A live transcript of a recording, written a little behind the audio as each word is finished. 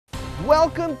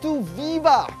Welcome to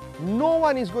Viva! No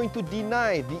one is going to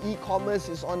deny the e-commerce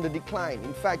is on the decline.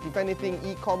 In fact, if anything,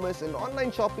 e-commerce and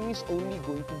online shopping is only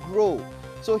going to grow.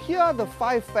 So here are the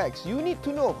 5 facts you need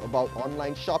to know about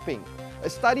online shopping. A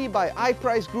study by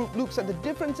iPrice Group looks at the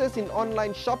differences in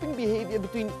online shopping behaviour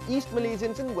between East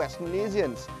Malaysians and West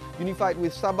Malaysians. Unified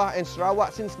with Sabah and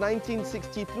Sarawak since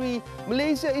 1963,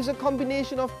 Malaysia is a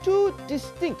combination of 2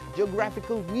 distinct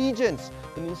geographical regions: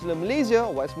 Peninsular Malaysia,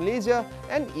 West Malaysia,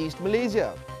 and East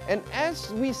Malaysia. And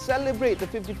as we celebrate the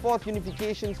 54th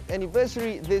unification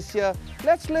anniversary this year,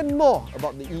 let's learn more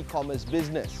about the e-commerce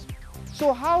business.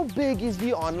 So how big is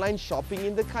the online shopping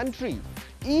in the country?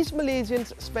 East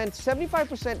Malaysians spend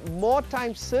 75% more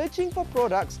time searching for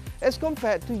products as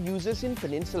compared to users in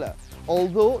Peninsula.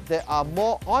 Although there are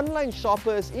more online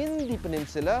shoppers in the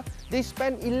Peninsula, they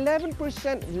spend 11%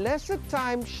 lesser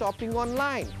time shopping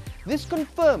online. This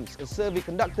confirms a survey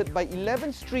conducted by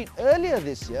 11th Street earlier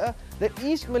this year that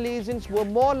East Malaysians were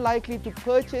more likely to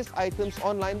purchase items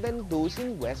online than those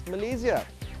in West Malaysia.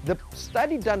 The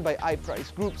study done by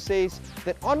iPrice Group says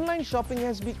that online shopping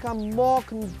has become more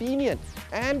convenient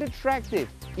and attractive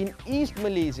in East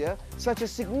Malaysia, such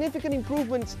as significant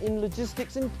improvements in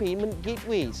logistics and payment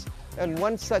gateways. And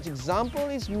one such example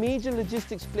is major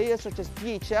logistics players such as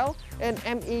DHL and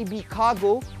MAB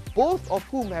Cargo, both of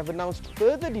whom have announced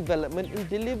further development in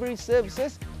delivery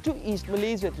services to East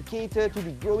Malaysia to cater to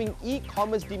the growing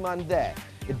e-commerce demand there.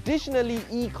 Additionally,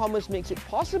 e-commerce makes it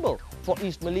possible for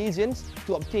East Malaysians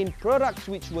to obtain products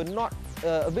which were not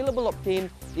available obtained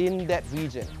in that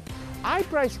region.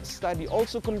 iPrice study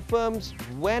also confirms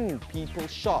when people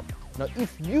shop. Now,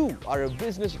 if you are a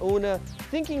business owner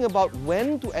thinking about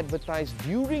when to advertise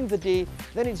during the day,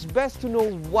 then it's best to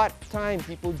know what time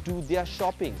people do their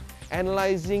shopping.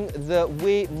 Analysing the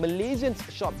way Malaysians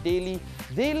shop daily,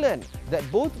 they learned that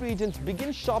both regions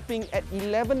begin shopping at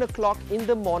 11 o'clock in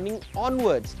the morning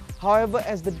onwards. However,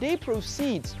 as the day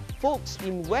proceeds, folks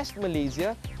in West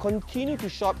Malaysia continue to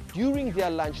shop during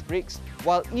their lunch breaks,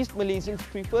 while East Malaysians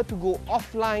prefer to go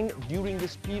offline during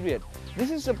this period. This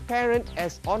is apparent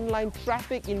as online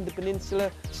traffic in the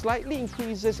peninsula slightly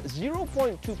increases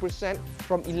 0.2%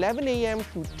 from 11 AM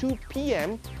to 2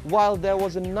 PM, while there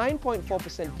was a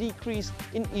 9.4% decrease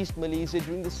in East Malaysia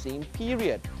during the same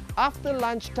period. After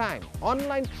lunchtime,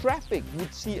 online traffic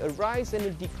would see a rise and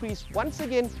a decrease once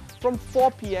again from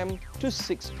 4 PM to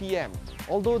 6 PM.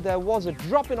 Although there was a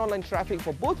drop in online traffic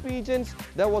for both regions,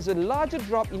 there was a larger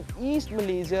drop in East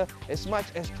Malaysia, as much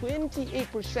as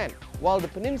 28%, while the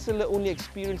peninsula only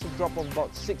experienced a drop of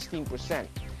about 16%.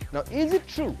 Now, is it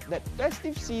true that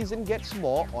festive season gets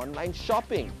more online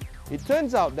shopping? It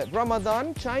turns out that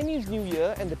Ramadan, Chinese New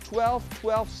Year and the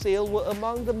 12/12 sale were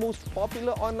among the most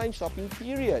popular online shopping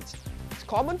periods. It's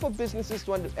common for businesses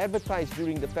to advertise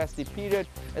during the festive period,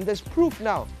 and there's proof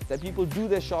now that people do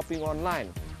their shopping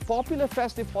online. Popular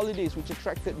festive holidays which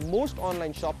attracted most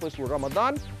online shoppers were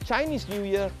Ramadan, Chinese New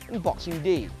Year and Boxing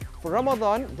Day. For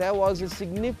Ramadan, there was a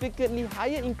significantly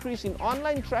higher increase in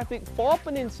online traffic for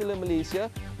Peninsular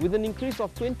Malaysia, with an increase of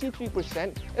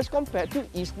 23% as compared to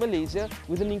East Malaysia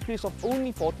with an increase of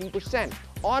only 14%.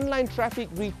 Online traffic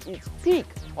reached its peak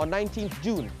on 19th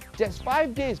June, just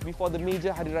 5 days before the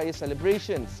major Hari Raya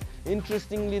celebrations.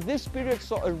 Interestingly, this period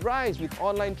saw a rise with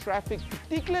online traffic,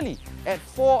 particularly at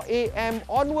 4 AM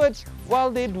onwards, while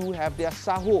they do have their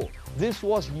sahur. This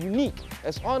was unique,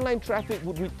 as online traffic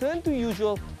would return to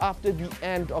usual after the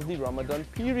end of the Ramadan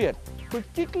period.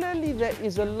 Particularly, there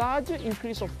is a larger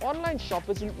increase of online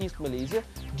shoppers in East Malaysia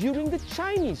during the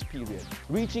Chinese period,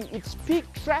 reaching its peak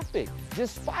traffic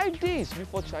just 5 days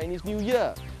before Chinese New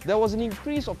Year. There was an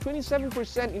increase of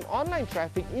 27% in online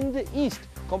traffic in the East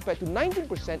compared to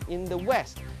 19% in the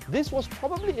West. This was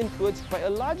probably influenced by a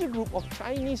larger group of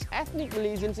Chinese ethnic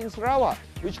Malaysians in Sarawak,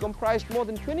 which comprised more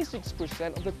than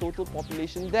 26% of the total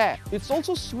population there. It's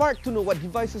also smart to know what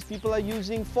devices people are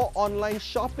using for online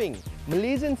shopping.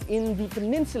 Malaysians in the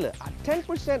peninsula are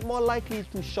 10% more likely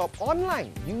to shop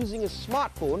online using a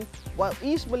smartphone, while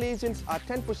East Malaysians are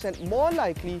 10% more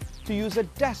likely to use a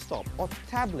desktop or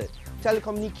tablet.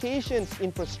 Telecommunications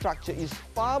infrastructure is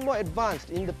far more advanced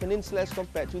in the peninsula as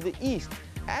compared to the East.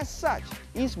 As such,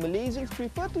 East Malaysians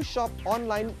prefer to shop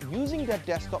online using their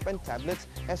desktop and tablets,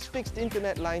 as fixed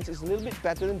internet lines is a little bit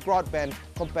better than broadband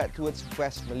compared to its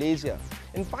West Malaysia.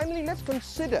 And finally, let's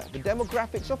consider the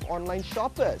demographics of online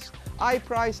shoppers.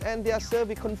 iPrice and their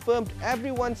survey confirmed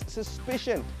everyone's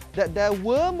suspicion that there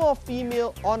were more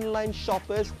female online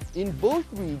shoppers in both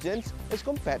regions as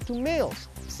compared to males.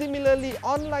 Similarly,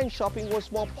 online shopping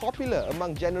was more popular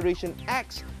among Generation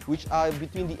X, which are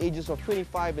between the ages of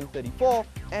 25 and 34,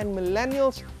 and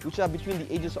millennials, which are between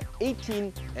the ages of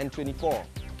 18 and 24.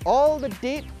 All the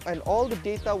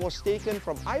data was taken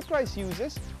from iPrice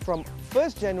users from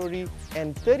 1st January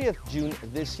and 30th June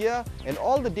this year, and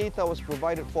all the data was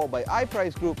provided for by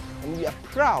iPrice Group, and we are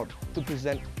proud to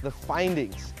present the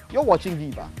findings. You're watching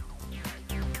Viva.